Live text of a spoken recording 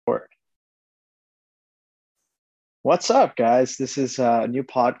Or- What's up, guys? This is a new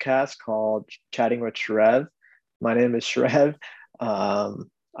podcast called Chatting with Shrev. My name is Shrev.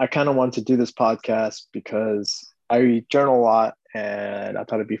 I kind of wanted to do this podcast because I journal a lot and I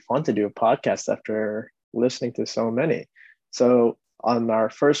thought it'd be fun to do a podcast after listening to so many. So, on our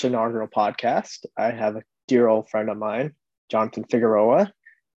first inaugural podcast, I have a dear old friend of mine, Jonathan Figueroa.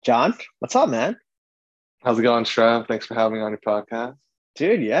 John, what's up, man? How's it going, Shrev? Thanks for having me on your podcast.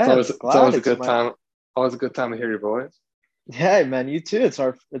 Dude, It's yeah, always it's glad always a it's good my time. Always a good time to hear your voice. Yeah, man, you too.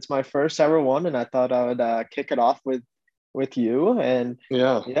 It's my first ever one, and I thought I would kick it off with you. And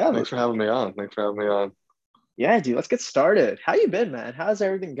Yeah, yeah, thanks for having me on. Thanks for having me on. yeah, dude, let's get started. How you been, man? How's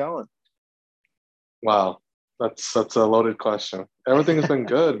everything going? Wow, that's a loaded question. Everything has been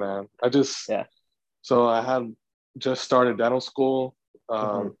good, man. Yeah. I had just started dental school.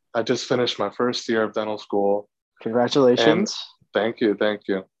 Hmm. I just finished my first year of dental school, and Congratulations. thank you.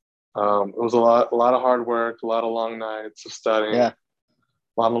 It was a lot of hard work, a lot of long nights of studying, Yeah,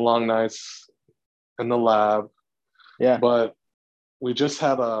 a lot of long nights in the lab. yeah. But we just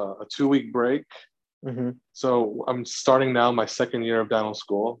had a 2 week break. Hmm. So I'm starting now my second year of dental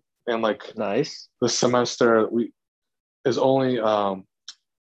school, and like Nice. the semester we is only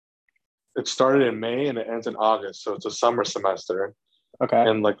it started in May and it ends in August, so it's a summer semester. Okay.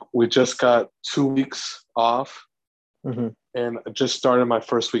 And like we just got 2 weeks off, Hmm. and I just started my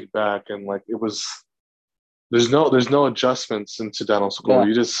first week back, and like it was there's no adjustments into dental school. Yeah.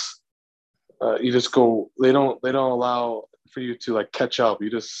 You just go. They don't allow for you to like catch up. You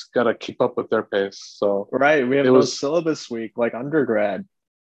just gotta keep up with their pace. So Right. We it have no was syllabus week like undergrad.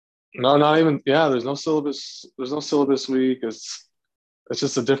 No, not even. Yeah, there's no syllabus. There's no syllabus week. It's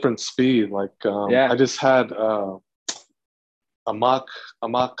just a different speed. Like I Yeah. just had a mock a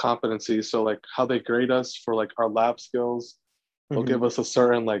mock competency. So like how they grade us for like our lab skills, they'll Hmm. give us a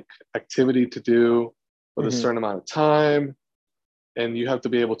certain like activity to do with a Hmm. certain amount of time, and you have to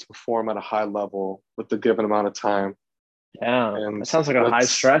be able to perform at a high level with the given amount of time. Yeah. And That sounds like a high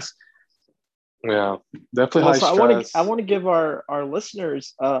that's stress. yeah, definitely Well, high so I stress. want to give our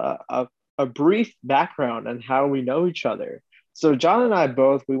listeners a brief background on how we know each other. So John and I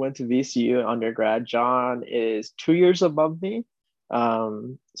both we went to VCU undergrad. John is 2 years above me.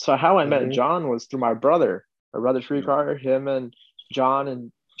 So how I met Hmm. John was through my brother Shrikar. Him and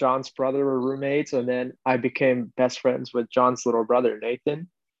John's brother were roommates, and then I became best friends with John's little brother Nathan.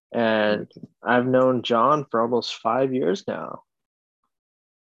 And I've known John for almost 5 years now.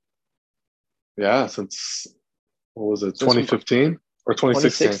 Yeah, since what was it, Since 2015 or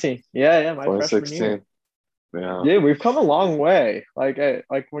 2016? 2016. Yeah, yeah, my freshman year. 2016. Yeah. Yeah, we've come a long way. Like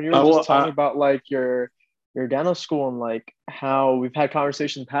when you were just Well, telling me about like your dental school and like how we've had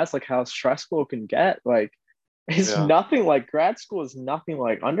conversations in the past, like how stressful it can get. Like it's yeah. nothing like grad school is nothing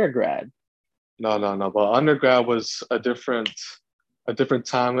like undergrad. No, no, no. But undergrad was a different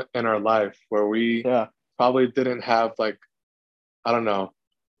time in our life where we Yeah. probably didn't have like, I don't know,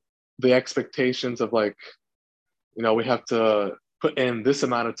 the expectations of like, we have to put in this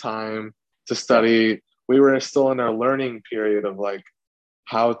amount of time to Yeah, study. We were still in our learning period of like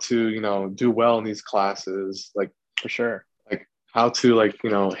how to, do well in these classes, for sure. like how to like,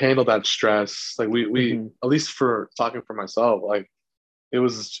 handle that stress. Like we Hmm. at least for talking for myself, like it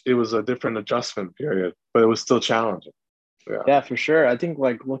was a different adjustment period, but it was still challenging. Yeah. Yeah, for sure. I think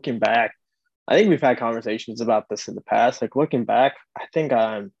like looking back, I think we've had conversations about this in the past. Like looking back, I think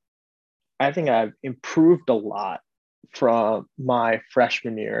I've improved a lot from my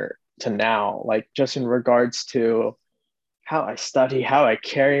freshman year to now, like just in regards to how I study, how I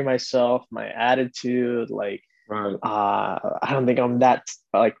carry myself, my attitude. Like, Right. I don't think I'm that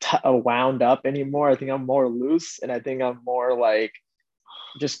like wound up anymore. I think I'm more loose, and I think I'm more like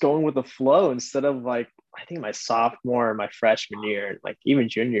just going with the flow instead of like I think my sophomore and my freshman year, like even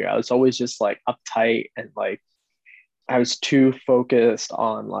junior, I was always just like uptight and like I was too focused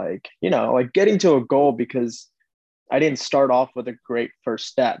on like, like getting to a goal because I didn't start off with a great first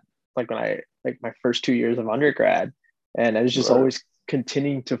step. Like when I like my first 2 years of undergrad, and I was just Right. always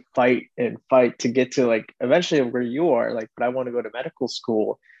continuing to fight and fight to get to like eventually where you are. Like, but I want to go to medical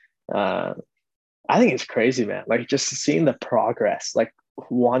school. Uh, I think it's crazy, man. Like just seeing the progress like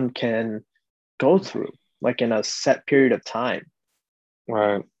one can go through like in a set period of time.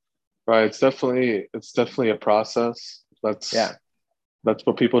 Right. Right. It's definitely a process. Yeah. That's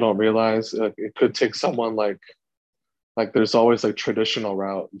what people don't realize. It could take someone like there's always like traditional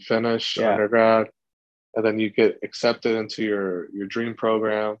route. You finish Yeah. undergrad, and then you get accepted into your dream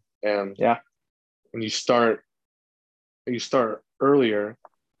program. And Yeah. when you start earlier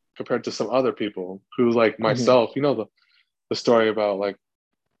compared to some other people who like Hmm. myself, the story about like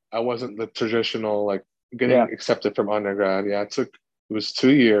I wasn't the traditional like getting Yeah. accepted from undergrad. Yeah, it was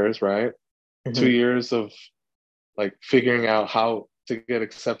 2 years, right? Two Hmm. years of like figuring out how to get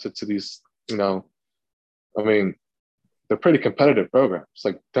accepted to these, I mean, they're pretty competitive programs,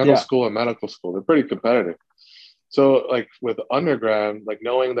 like dental Yeah. school and medical school. They're pretty competitive. So like with undergrad, like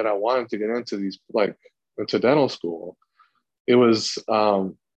knowing that I wanted to get into these like into dental school, it was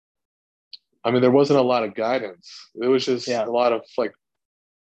I mean, there wasn't a lot of guidance. It was just Yeah. a lot of like,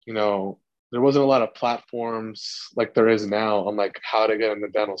 you know, there wasn't a lot of platforms like there is now on like how to get into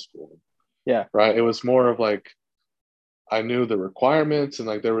dental school, Yeah. right? It was more of like I knew the requirements and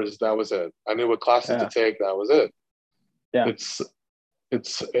like that was it. I knew what classes to Yeah. take, that was it. Yeah. It's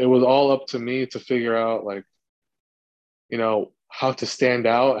it was all up to me to figure out like, how to stand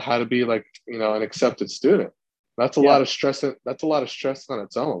out, how to be like, an accepted student. That's a lot Yeah. of stress. That's a lot of stress on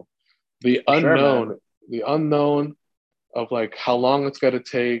its own. The For sure, man. unknown, the unknown of like how long it's going to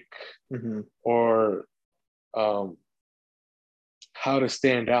take Hmm. or um, how to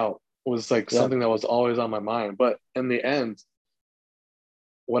stand out was like Yeah. something that was always on my mind. But in the end,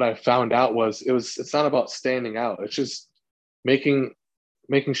 what I found out was it's not about standing out. It's just making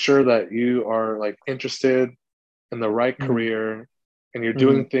making sure that you are like interested in the right Hmm. career and you're Hmm.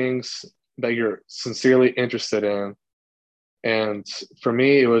 doing things that you're sincerely interested in. And for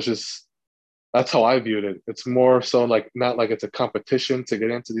me, it was just that's how I viewed it. It's more so like not like it's a competition to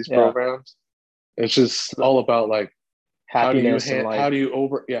get into these Yeah. programs. It's just all about like Happiness and like, how do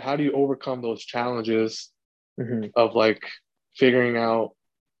you overcome those challenges hmm, of like figuring out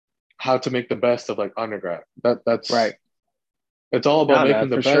how to make the best of like undergrad. That's right. it's all about Yeah, man, making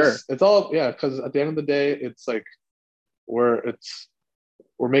the for sure. best. It's all yeah, because at the end of the day, it's like we're it's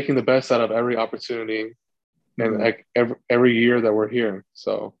we're making the best out of every opportunity and Hmm. like every year that we're here.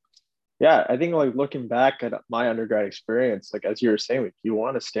 So Yeah, I think like looking back at my undergrad experience, like as you were saying, like you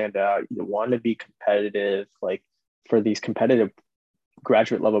want to stand out, you want to be competitive, like for these competitive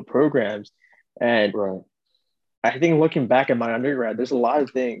graduate level programs. And right. I think looking back at my undergrad, there's a lot of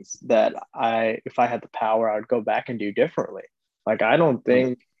things that if I had the power, I would go back and do differently. Like I don't Mm,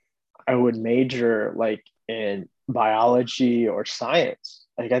 think I would major like in biology or science.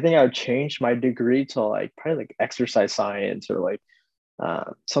 Like I think I would change my degree to like probably like exercise science or like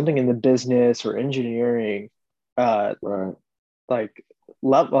something in the business or engineering, uh, right. like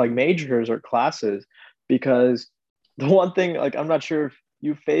like majors or classes, because the one thing like I'm not sure if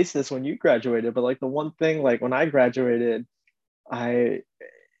you faced this when you graduated, but like the one thing like when I graduated, I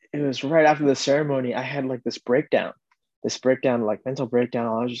it was right after the ceremony, I had like this breakdown, like mental breakdown.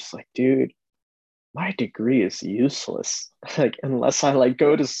 I was just like, dude, my degree is useless. Like unless I like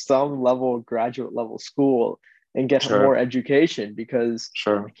go to some level of graduate level school and get more Sure. education, because I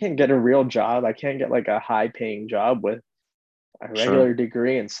Sure. can't get a real job. I can't get like a high paying job with a Sure. regular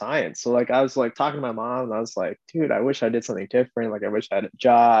degree in science. So like I was like talking to my mom and I was like, dude, I wish I did something different. Like I wish I had a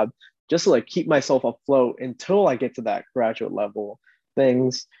job just to like keep myself afloat until I get to that graduate level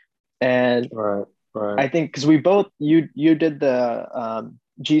things. And Right. Right. I think because we both you did the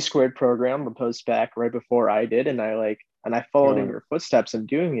G squared program, the post back right before I did, and I followed in Right. your footsteps in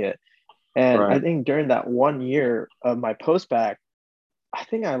doing it. And I Right. think during that 1 year of my post back, I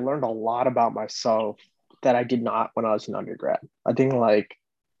think I learned a lot about myself that I did not when I was an undergrad. I think like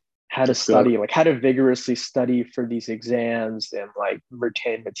how to That's good. study, like how to vigorously study for these exams and like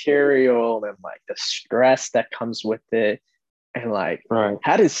retain material and like the stress that comes with it and like Right.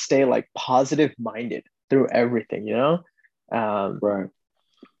 how to stay like positive minded through everything, you know? Um, Right.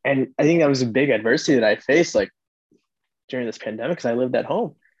 and I think that was a big adversity that I faced like during this pandemic because I lived at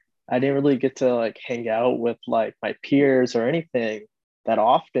home. I didn't really get to like hang out with like my peers or anything that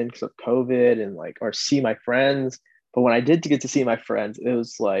often because of COVID and like or see my friends. But when I did get to see my friends, it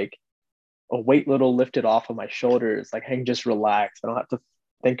was like a weight little lifted off of my shoulders. Like I can just relax. I don't have to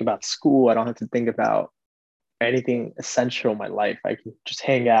think about school. I don't have to think about anything essential in my life. I can just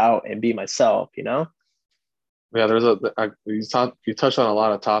hang out and be myself, you know? Yeah. You touched on a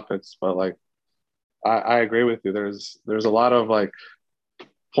lot of topics, but like I agree with you. There's a lot of like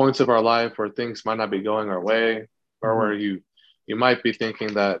points of our life where things might not be going our way, or Mm-hmm. where you might be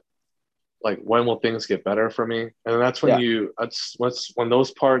thinking that like when will things get better for me? And Yeah. that's what's when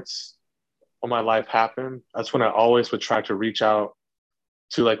those parts of my life happen. That's when I always would try to reach out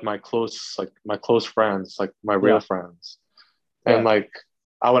to like my close friends, like my real Yeah. friends, and Yeah. like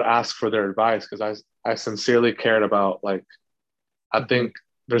I would ask for their advice because I sincerely cared about like I Mm-hmm. think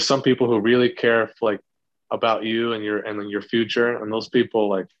there's some people who really care like about you and your future, and those people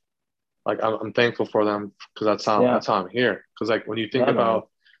like I'm thankful for them because Yeah. that's how I'm here. Because like when you think Yeah, man. about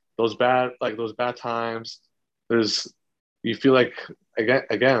those bad times, there's you feel like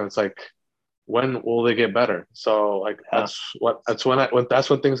again, it's like when will they get better? So like Yeah. that's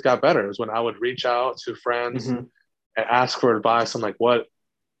when things got better is when I would reach out to friends Hmm. and ask for advice. I'm like, what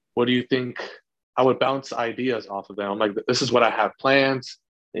do you think? I would bounce ideas off of them. I'm like, this is what I have planned.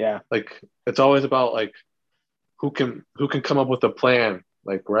 Yeah. Like it's always about like who can come up with a plan,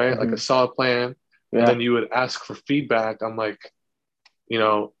 like right, like a Hmm. solid plan, and Yeah. then you would ask for feedback. I'm like,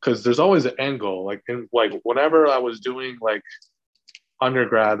 because there's always an end goal. Like whenever I was doing like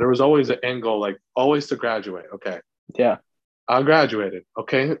undergrad, there was always an end goal, like always to graduate. Okay, Yeah. I graduated.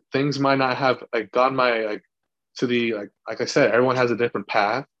 Okay, things might not have like gone my like to the like I said, everyone has a different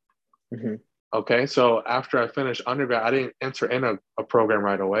path. Hmm. Okay, so after I finished undergrad, I didn't enter in a program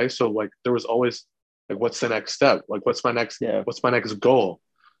right away. So like there was always like, what's the next step? Like Yeah. what's my next goal?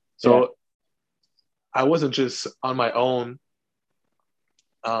 Yeah. So I wasn't just on my own.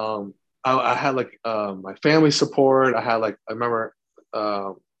 Um, I had like my family support. I had like I remember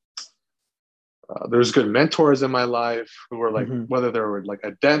um, there's good mentors in my life who were like Hmm. whether they were like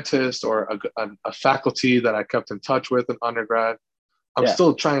a dentist or a faculty that I kept in touch with in undergrad. I'm Yeah.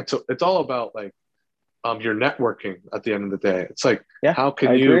 still trying to. It's all about like your networking at the end of the day. It's like Yeah. I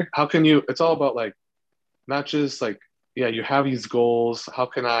agree. how can you? It's all about like not just like yeah you have these goals. How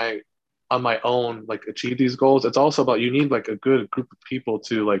can I on my own like achieve these goals? It's also about you need like a good group of people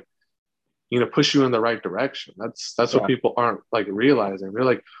to like push you in the right direction. That's what Yeah. people aren't like realizing. They're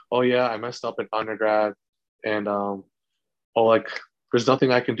like, oh yeah, I messed up in undergrad, and oh like there's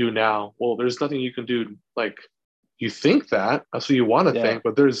nothing I can do now. Well, there's nothing you can do. Like you think that's what you want to Yeah. think,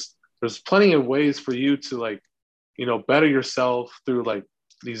 but there's plenty of ways for you to like better yourself through like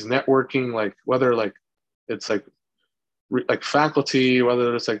these networking, like whether like it's like faculty,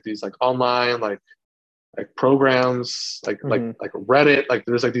 whether it's like these like online like programs Hmm. like Reddit, like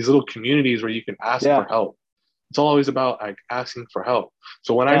there's like these little communities where you can ask for Yeah. help. It's always about like asking for help.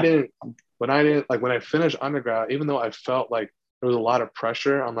 So Yeah. when I didn't like when I finished undergrad, even though I felt like there was a lot of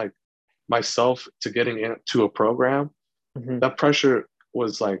pressure on like myself to getting into a program, Hmm. that pressure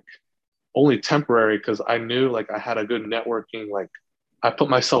was like only temporary because I knew like I had a good networking. Like I put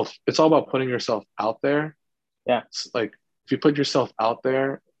myself. It's all about putting yourself out there. Yeah. It's like if you put yourself out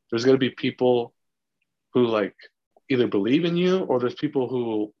there, there's gonna be people who like either believe in you or there's people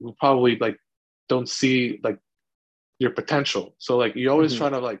who probably like don't see like your potential. So like you always Hmm. try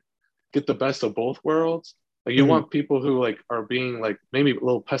to like get the best of both worlds. Like you Hmm. want people who like are being like maybe a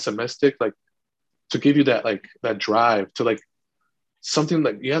little pessimistic, like to give you that like that drive to like something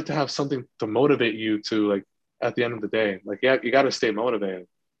like you have to have something to motivate you to like at the end of the day. Like yeah, you got to stay motivated.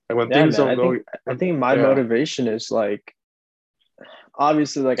 And when Yeah, things man. don't I go, think I think my yeah, motivation is like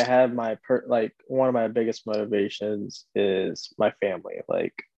obviously like I have like one of my biggest motivations is my family,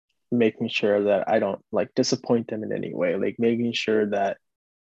 like making sure that I don't like disappoint them in any way, like making sure that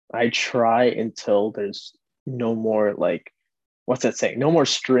I try until there's no more like what's that saying? No more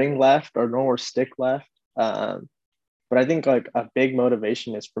string left or no more stick left. But I think like a big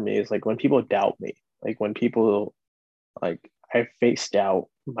motivation is for me is like when people doubt me, like when people like I faced doubt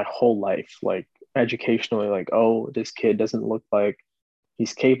my whole life, like educationally, like, oh, this kid doesn't look like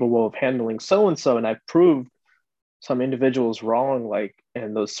he's capable of handling so and so. And I've proved some individuals wrong, like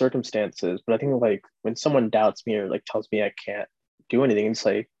in those circumstances. But I think like when someone doubts me or like tells me I can't do anything, it's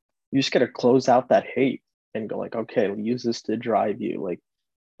like you just gotta close out that hate and go like, okay, we'll use this to drive you, like,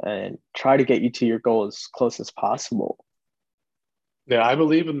 and try to get you to your goal as close as possible. yeah, I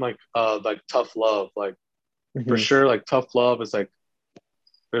believe in like tough love. Like for Hmm. sure, like tough love is like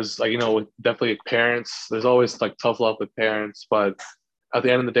there's like with definitely parents. There's always like tough love with parents, but at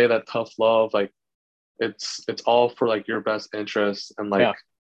the end of the day, that tough love like it's all for like your best interest and like Yeah.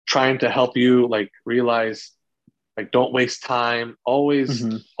 trying to help you like realize like don't waste time.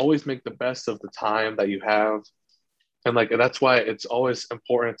 Hmm. Always make the best of the time that you have, and like that's why it's always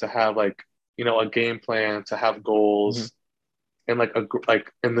important to have like a game plan, to have Hmm. goals, and like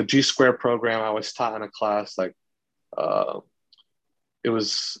in the G Square program I was taught in a class like uh, it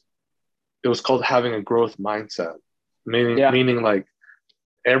was it was called having a growth mindset, meaning Yeah. meaning like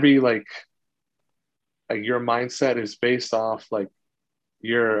every like your mindset is based off like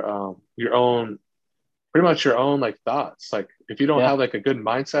your own pretty much your own like thoughts. Like if you don't Yeah. have like a good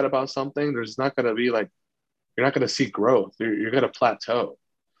mindset about something, there's not going to be like you're not going to see growth. You're going to plateau.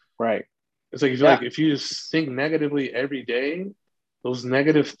 Right. It's like Yeah. if you just think negatively every day, those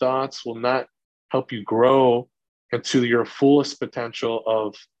negative thoughts will not help you grow into your fullest potential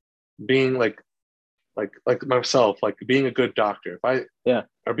of being like myself, like being a good doctor. If I Yeah.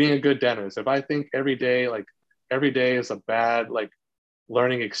 or being a good dentist, if I think every day like every day is a bad like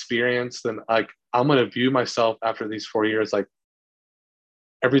learning experience, then like I'm gonna view myself after these 4 years like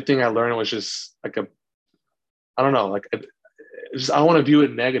everything I learned was just like a I don't know like just I don't want to view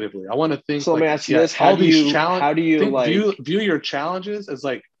it negatively. I want to think So let me like ask you yeah, this: all these challenge how do you think like, view your challenges as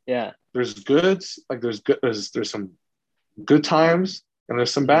like yeah. there's goods, like there's some good times and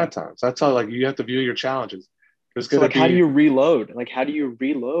there's some Mhm. bad times. That's how like you have to view your challenges. There's So gonna like, how do be you reload? Like, how do you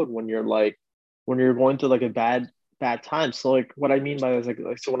reload when you're like, when you're going through like a bad time? So like, what I mean by that is like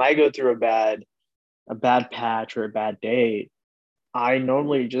so when I go through a bad patch or a bad day, I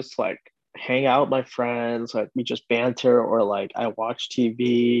normally just like hang out with my friends, like we just banter, or like I watch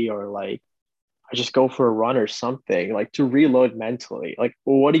TV, or like I just go for a run or something, like to reload mentally. Like,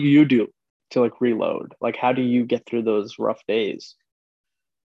 well, what do you do to like reload? Like, how do you get through those rough days?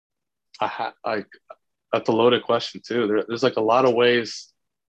 like that's a loaded question too. There's like a lot of ways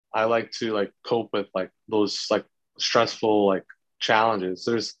I like to like cope with like those like stressful like challenges.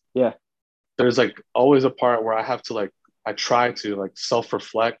 Yeah. There's like always a part where I have to like I try to like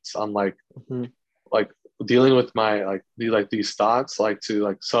self-reflect on Hmm. like dealing with my like these thoughts, like to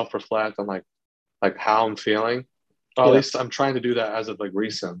like self-reflect on like how I'm feeling. Or at Yeah. least I'm trying to do that as of like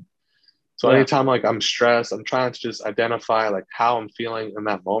recent. So Yeah. anytime like I'm stressed, I'm trying to just identify like how I'm feeling in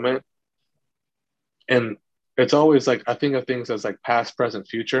that moment. And it's always like I think of things as like past, present,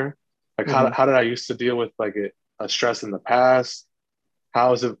 future. Like Hmm. how did I used to deal with like a stress in the past?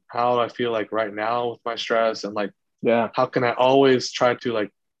 How do I feel like right now with my stress? And like Yeah. how can I always try to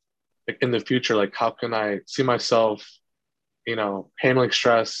like in the future, like how can I see myself, handling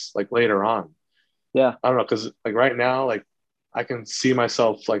stress like later on? Yeah. I don't know, because like right now, like I can see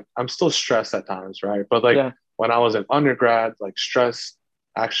myself like I'm still stressed at times, right? But like Yeah. when I was in undergrad, like stress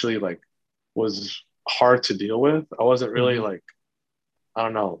actually like was hard to deal with. I wasn't really Hmm. like, I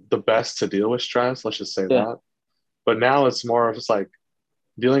don't know, the best to deal with stress, let's just say Yeah. that. But now it's more of just like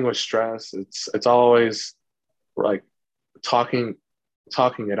dealing with stress. It's always like talking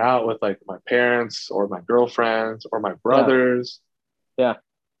talking it out with like my parents or my girlfriends or my Yeah. brothers. Yeah.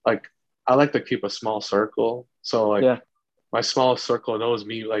 Like I like to keep a small circle. So like Yeah. my small circle knows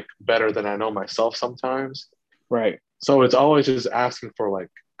me like better than I know myself sometimes. Right. So it's always just asking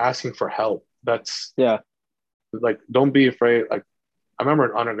for help. That's Yeah. like don't be afraid. Like I remember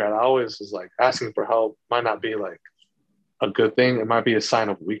in undergrad, I always was like asking for help might not be like a good thing. It might be a sign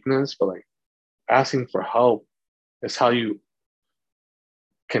of weakness, but like asking for help is how you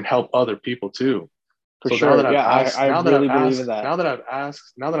can help other people too. For So now that sure. I've Yeah. asked, I really believe in that. now that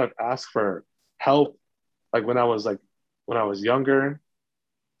I've asked for help, like when I was younger,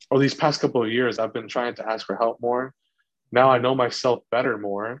 or these past couple of years, I've been trying to ask for help more. Now I Hmm. know myself better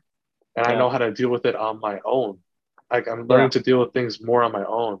more, and I Yeah. know how to deal with it on my own. Like I'm learning Yeah. to deal with things more on my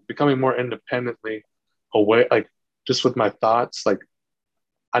own, becoming more independently aware, like just with my thoughts. Like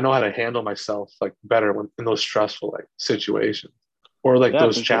I know how to handle myself like better when in those stressful like situations or like Yeah.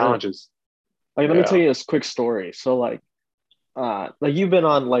 those For sure. challenges. Like, let me tell Yeah. you this quick story. So like you've been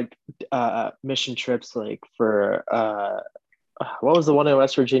on like mission trips like for what was the one in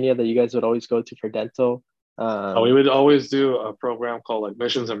West Virginia that you guys would always go to for dental? We Um, would always do a program called like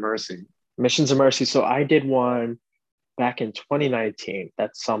Missions of Mercy. Missions of Mercy. So I did one back in 2019,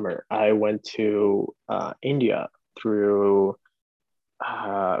 that summer. I went to India through,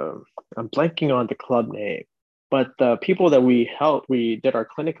 uh, I'm blanking on the club name, but the people that we did our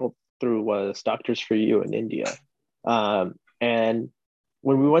clinical through was Doctors for You in India. And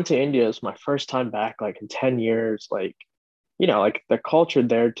when we went to India, it was my first time back, like in 10 years, like, like the culture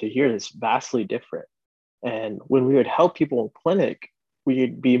there to here is vastly different. And when we would help people in clinic,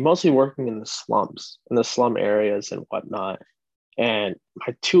 we'd be mostly working in the slums, in the slum areas and whatnot. And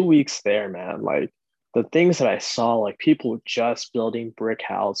my 2 weeks there, man, like the things that I saw, like people just building brick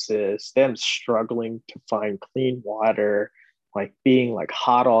houses, them struggling to find clean water, like being like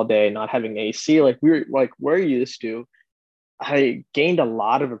hot all day, not having AC, like we were like we're used to. I gained a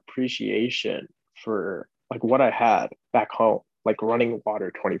lot of appreciation for like what I had back home, like running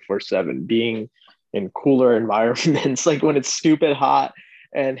water 24/7, being in cooler environments, like when it's stupid hot,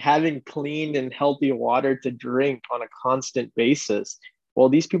 and having clean and healthy water to drink on a constant basis. Well,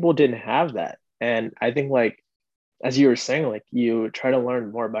 these people didn't have that. And I think like as you were saying, like you try to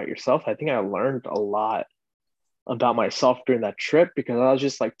learn more about yourself. I think I learned a lot about myself during that trip because I was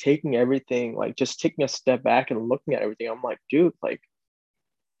just like taking everything, like just taking a step back and looking at everything. I'm like, dude, like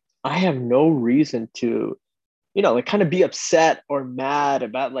I have no reason to, like kind of be upset or mad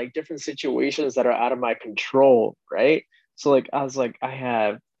about like different situations that are out of my control, right? So like I was like, I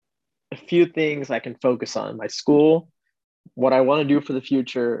have a few things I can focus on: my school, what I want to do for the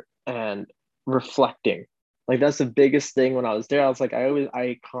future, and reflecting. Like that's the biggest thing when I was there. I was like,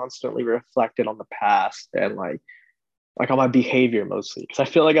 I constantly reflected on the past and like on my behavior mostly because I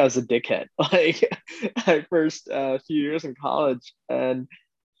feel like I was a dickhead like my first few years in college, and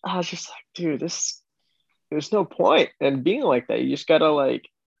I was just like, dude, this there's no point in being like that. You just gotta like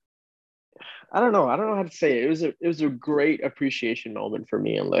I don't know how to say it. It was a great appreciation moment for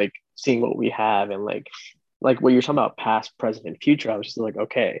me and like seeing what we have and like what you're talking about past, present, and future. I was just like,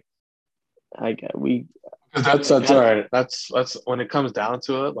 okay, I get we 'Cause that's all got right. That's when it comes down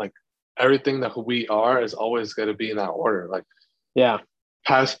to it, like everything that we are is always going to be in that order, like yeah,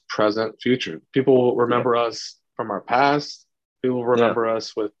 past, present, future. People will yeah, remember us from our past. People will yeah, remember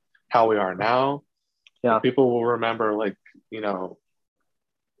us with how we are now, and yeah, people will remember like you know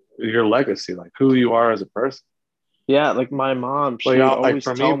your legacy, like who you are as a person. yeah. Like my mom, Like she would like always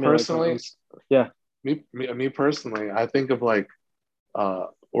for me tell me like when personally, yeah, me personally, I think of like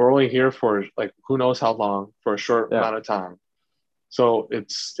we're only here for like who knows how long for a short yeah, amount of time. So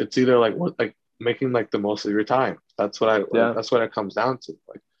it's either like what like making like the most of your time. That's what I like. yeah, That's what it comes down to.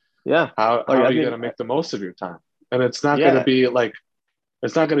 Like yeah. how Like are I you think gonna make the most of your time? And it's not gonna yeah, be like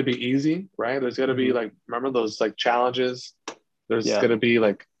it's not gonna be easy, right? There's gonna be hmm like remember those like challenges. There's yeah, gonna be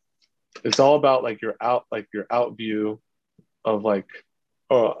like it's all about like your out view of like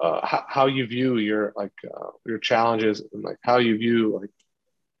how you view your challenges and like how you view like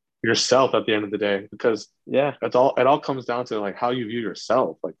yourself at the end of the day because yeah. that's all it all comes down to like how you view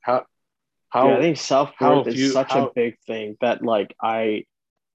yourself like Dude, I how think self how worth if is you such a how big thing that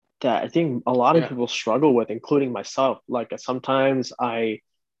that I think a lot of yeah people struggle with, including myself. Like sometimes yeah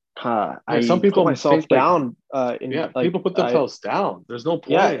some I put people myself think like down in yeah like people put I themselves down there's no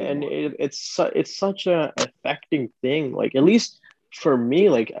yeah, point and anymore. it's such a affecting thing. Like at least for me,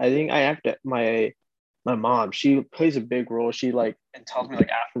 like I think I have to my mom. She plays a big role. She like and tells me like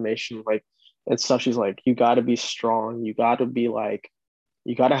affirmation like and stuff. She's like, you got to be strong. You got to be like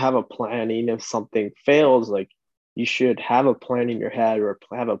you got to have a plan. Even if something fails, like you should have a plan in your head or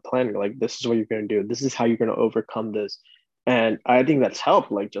have a plan. Like this is what you're gonna do. This is how you're gonna overcome this. And I think that's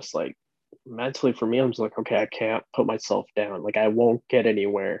helped. Like just like mentally for me, I'm just like, okay, I can't put myself down. Like I won't get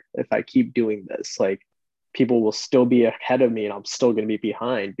anywhere if I keep doing this. Like people will still be ahead of me and I'm still gonna be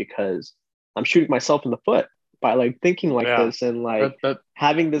behind because I'm shooting myself in the foot by like thinking like Yeah, this and like that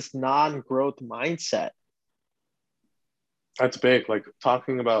having this non-growth mindset. that's big like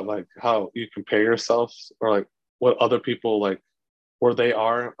talking about like how you compare yourself or like what other people like where they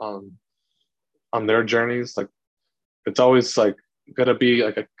are on their journeys like it's always like gonna be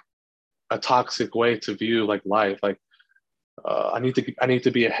like a toxic way to view like life like I need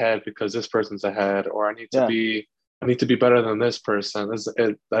to be ahead because this person's ahead, or Yeah. I need to be better than this person.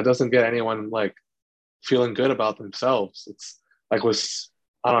 That doesn't get anyone like feeling good about themselves. It's like was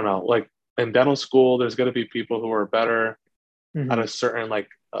I don't know, like in dental school, there's going to be people who are better at Mm-hmm. a certain like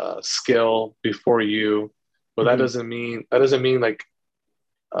skill before you, but Mm-hmm. that doesn't mean like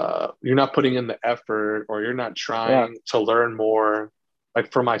you're not putting in the effort or you're not Yeah. trying to learn more.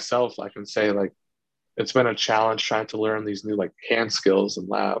 Like for myself, I can say like it's been a challenge trying to learn these new like hand skills in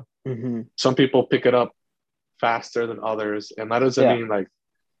lab. Mm-hmm. Some people pick it up faster than others, and that doesn't Yeah. mean like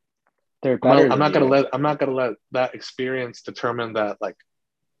They're better than you. I'm not gonna let that experience determine that like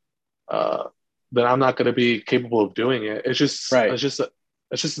uh that I'm not gonna be capable of doing it. Right. It's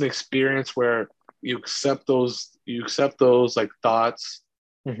just an experience where you accept those like thoughts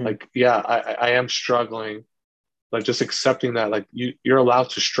Mm-hmm. like yeah I am struggling like just accepting that like you're allowed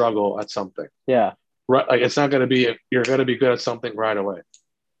to struggle at something Yeah. right like it's not going to be you're going to be good at something right away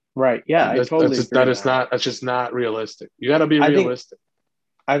Right. Yeah. like I totally agree, that is man. not that's just not realistic you got to be I think, realistic.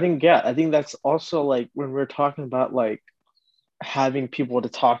 yeah, I think that's also like when we're talking about like having people to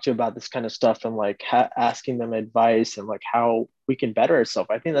talk to about this kind of stuff and like asking them advice and like how we can better ourselves.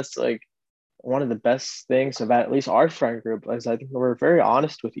 I think that's like one of the best things about at least our friend group is I think we're very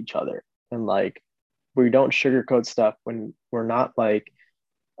honest with each other and like we don't sugarcoat stuff when we're not like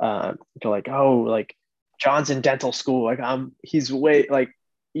like oh like John's in dental school like he's way like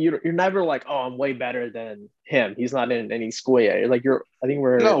you're never like oh I'm way better than him he's not in any school yet like you're I think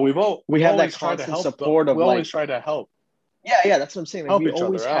No, we we've have that always tried to constant help support of we always like try to yeah that's what I'm saying like help we each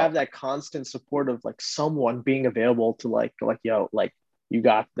always other have out. that constant support of like someone being available to like yo like you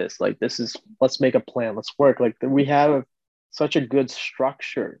got this like this is let's make a plan let's work like we have such a good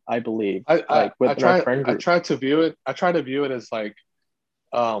structure I believe like within our friend I group. try to view it as like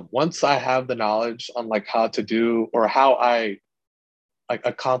once I have the knowledge on like how to do or how I like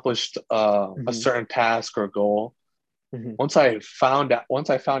accomplished a Mm-hmm. certain task or goal. Mm-hmm. Once I found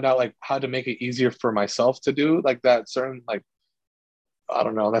out like how to make it easier for myself to do like that certain like I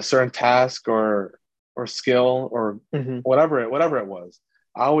don't know that certain task or or skill or Hmm. whatever it was,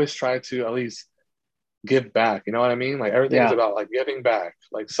 I always try to at least give back. You know what I mean? Like everything is Yeah. about like giving back.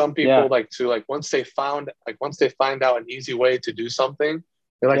 Like some people Yeah. like to like once they find out an easy way to do something,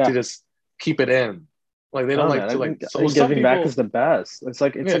 they like to Yeah. just keep it in. Like they don't No, like man. to I like think I so think some giving back is people the best. It's yeah,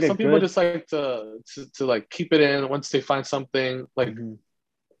 like a some people good. just like to like keep it in once they find something like Mhm.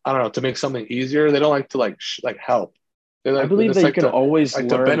 I don't know to make something easier. They don't like to like help. I They believe just that you can always like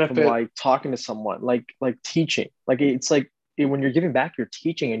to learn from benefit. like talking to someone, like teaching. Like it's like when you're giving back, you're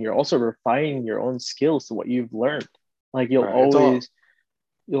teaching, and you're also refining your own skills to what you've learned. Like Right. It's all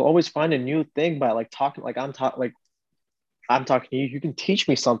you'll always find a new thing by like talking. Like I'm talking to you. You can teach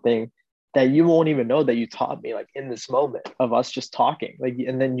me something that you won't even know that you taught me. Like in this moment of us just talking. Like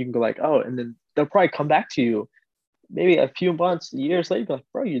and then you can go like, oh, and then they'll probably come back to you maybe a few months, years later, like,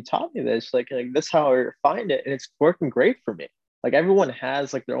 bro, you taught me this. Like this is how I refined it, and it's working great for me. Like everyone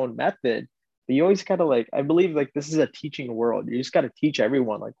has like their own method, but you always gotta like. I believe like this is a teaching world. You just gotta teach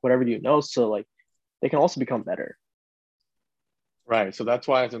everyone like whatever you know, so like they can also become better. right. So that's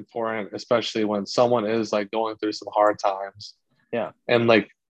why it's important, especially when someone is like going through some hard times Yeah. and like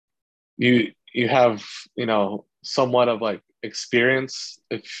you have somewhat of like experience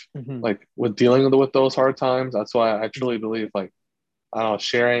if Hmm. like with dealing with those hard times. That's why I truly Hmm. believe like I don't know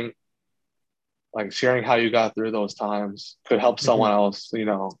sharing how you got through those times could help someone Hmm. else.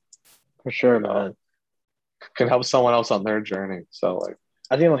 For sure, You know man. can help someone else on their journey. So like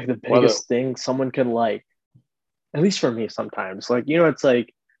I think like the whether biggest thing someone could like, at least for me sometimes, like it's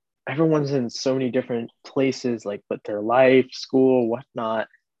like everyone's in so many different places, like with their life, school, whatnot.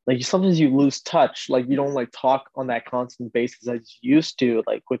 Like sometimes you lose touch, like you don't like talk on that constant basis as you used to,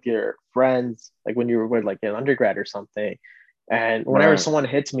 like with your friends, like when you were with like an undergrad or something. And whenever right. someone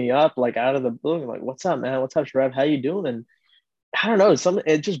hits me up like out of the blue, like, what's up, man? What's up, Shrev? How you doing? And I don't know, some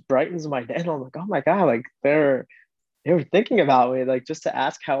it just brightens my day. And I'm like, oh my God, like they were thinking about me, like just to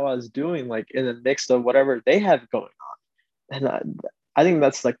ask how I was doing, like in the mix of whatever they had going on. And I think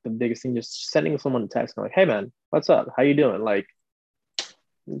that's like the biggest thing, just sending someone a text and like, hey man, what's up? How you doing? Like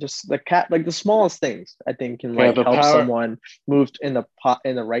just the cat, like the smallest things I think can Yeah, like the help power. someone move in the pot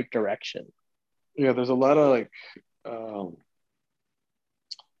in the right direction. Yeah, there's a lot of um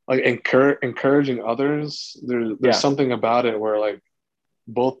like encouraging others. There's Yeah. something about it where like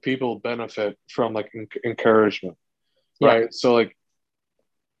both people benefit from like encouragement, Yeah. right? So like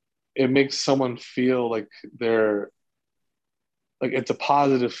it makes someone feel like they're like it's a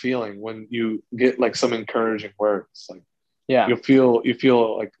positive feeling when you get like some encouraging words. Like Yeah. you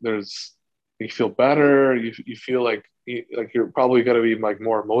feel like you feel better. You feel like like you're probably gonna be like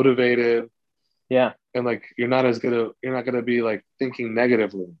more motivated Yeah. and like you're not gonna be like thinking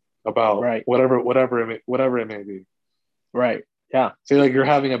negatively about Right. whatever it may be. Right. Yeah. Say like you're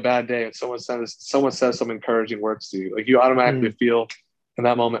having a bad day and someone says some encouraging words to you, like you automatically Mm. feel in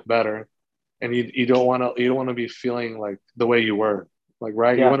that moment better, and you don't want to be feeling like the way you were, like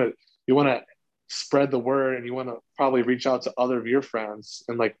right. Yeah. You want to spread the word, and you want to probably reach out to other of your friends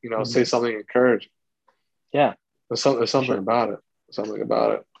and like say Hmm. something encouraging. Yeah. There's For something sure. about it. Something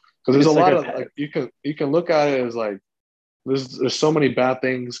about it because Like there's a it's like lot a of pet. like you can look at it as like there's so many bad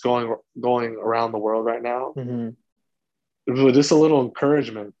things going around the world right now. Hmm. With just a little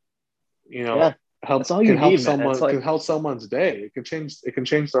encouragement, Yeah. help That's all you need, man. It's can like, help someone's day. It can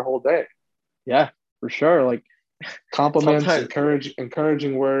change their whole day. yeah, for sure. Like Compliments, sometimes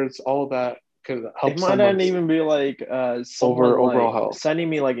encouraging words, all of that could it help might not someone's even be like someone overall like health. sending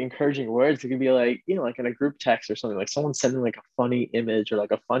me like encouraging words. It could be like, like in a group text or something, like someone sending like a funny image or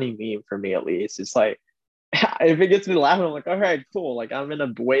like a funny meme for me at least. It's like if it gets me laughing, I'm like, all right, cool. Like I'm in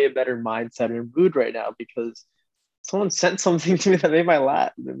a way better mindset and mood right now because someone sent something to me that made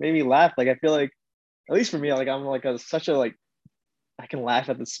me laugh. Like I feel like at least for me, like I'm like such a like I can laugh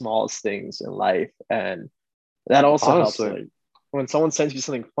at the smallest things in life. And that also helps Honestly, like when someone sends you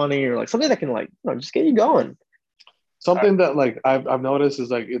something funny or like something that can like just get you going. something that like I've noticed is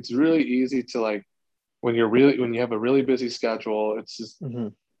like it's really easy to like when you have a really busy schedule. It's just Mm-hmm.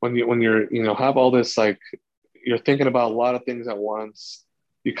 when you're have all this like you're thinking about a lot of things at once.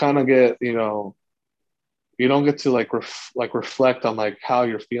 You kind of get you don't get to like reflect on like how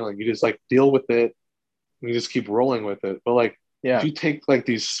you're feeling. You just like deal with it and you just keep rolling with it. But like if Yeah. you take like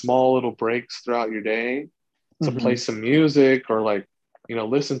these small little breaks throughout your day to play Mm-hmm. some music or like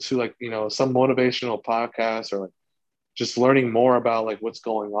listen to like some motivational podcast or like just learning more about like what's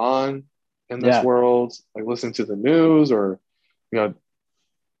going on in this Yeah. world, like listening to the news or you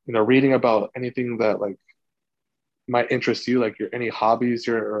know reading about anything that like might interest you, like your any hobbies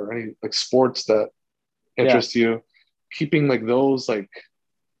or any like sports that Yeah. interest you, keeping like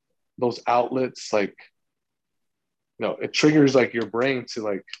those outlets, like, it triggers like your brain to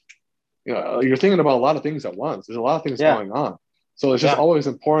like, you're thinking about a lot of things at once. There's a lot of things Yeah. going on. So it's just Yeah. always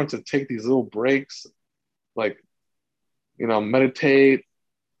important to take these little breaks, like, meditate,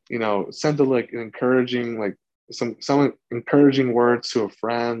 send a like encouraging, like some encouraging words to a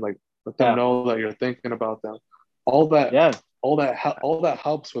friend, like let them Yeah. know that you're thinking about them. All that, Yeah. all that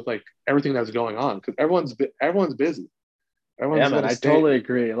helps with like everything that's going on because everyone's busy. Yeah, Everyone's man, got to I stay, totally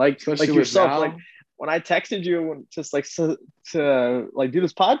agree. Like especially with yourself, like now. when I texted you just like to like do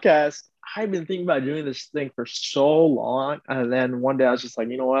this podcast, I've been thinking about doing this thing for so long, and then one day I was just like,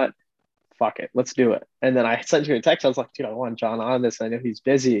 you know what, fuck it, let's do it. And then I sent you a text. I was like, dude, I want John on this. I know he's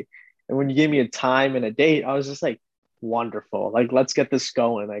busy, and when you gave me a time and a date, I was just like, wonderful. Like, let's get this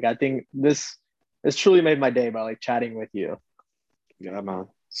going. Like, I think this truly made my day by like chatting with you. Yeah, man.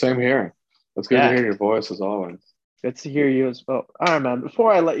 Same here. It's good to Yeah, hear your voice as always. good to hear you as well. All right, man.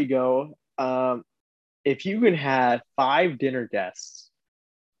 Before I let you go, if you could have 5 dinner guests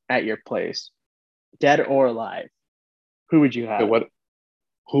at your place, dead or alive, who would you Wait, have? what?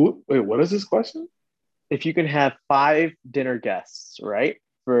 Who? Wait, what is this question? If you can have 5 dinner guests, right,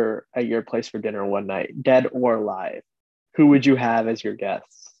 for at your place for dinner one night, dead or alive, who would you have as your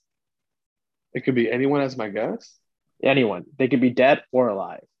guests? It could be anyone as my guest. Anyone. They could be dead or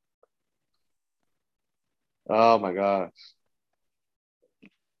alive. Oh my gosh,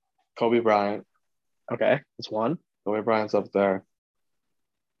 Kobe Bryant. Okay, that's one. Kobe Bryant's up there.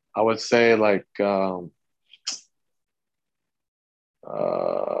 I would say like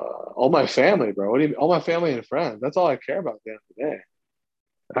all my family, bro. What do you mean? All my family and friends. That's all I care about at the end of the day.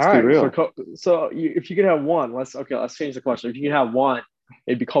 All Let's be right. real. If you could have one, let's change the question. If you could have one,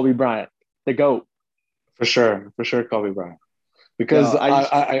 it'd be Kobe Bryant, the GOAT. For sure, Kobe Bryant. Because Yo, I I,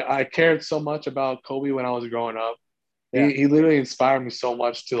 just I cared so much about Kobe when I was growing up. yeah, He literally inspired me so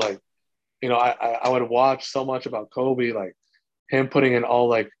much to like, I would watch so much about Kobe, like him putting in all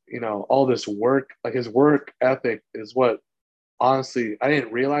like, all this work. Like his work ethic is what honestly I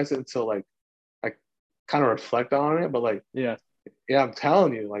didn't realize it until like I kind of reflect on it. But like, yeah, yeah, I'm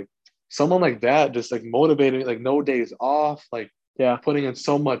telling you, like someone like that just like motivated me, like no days off, like yeah, putting in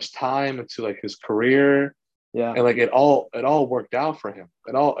so much time into like his career, yeah. and like it all worked out for him.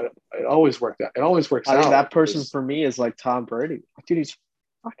 It always worked out. It always works I think out. that Like person just for me is like Tom Brady. Dude, he's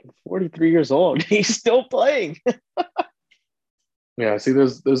fucking 43 years old. He's still playing. yeah. See,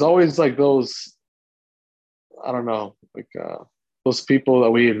 there's always like those, I don't know, like those people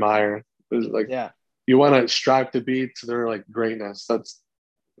that we admire. There's like Yeah. you want to strive to be to their like greatness. That's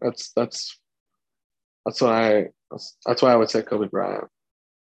that's that's why I would say Kobe Bryant.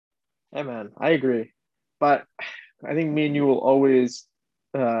 Hey man, I agree. But I think me and you will always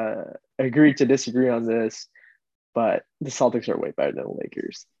uh, agree to disagree on this. But the Celtics are way better than the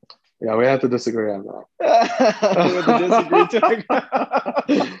Lakers. Yeah, we have to disagree on We have to disagree to that.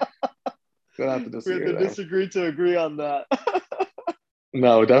 agree. we have to We have disagree to there. disagree to agree on that.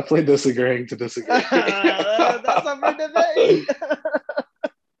 No, definitely disagreeing to disagree. That's up for debate.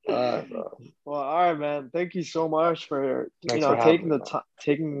 Bro. Well, all right, man. Thank you so much for Thanks for having taking me, the man. time,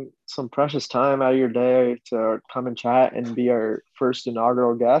 taking some precious time out of your day to come and chat and be our first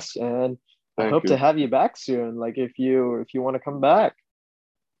inaugural guest. And I Thank hope to you. have you back soon. Like if you want to come back,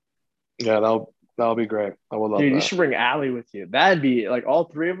 Yeah, that'll be great. I would love dude, you that. should bring Allie with you. That'd be like all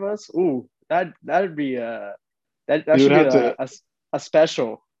three of us. Ooh, that'd be that You would should be have to a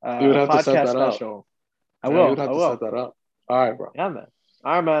special you would have to set podcast that up. special. I Yeah, you would will. have I to set will. that up. All right, bro. Yeah, man.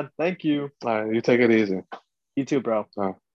 All right, man. Thank you. All right, you take it easy. You too, bro. All right.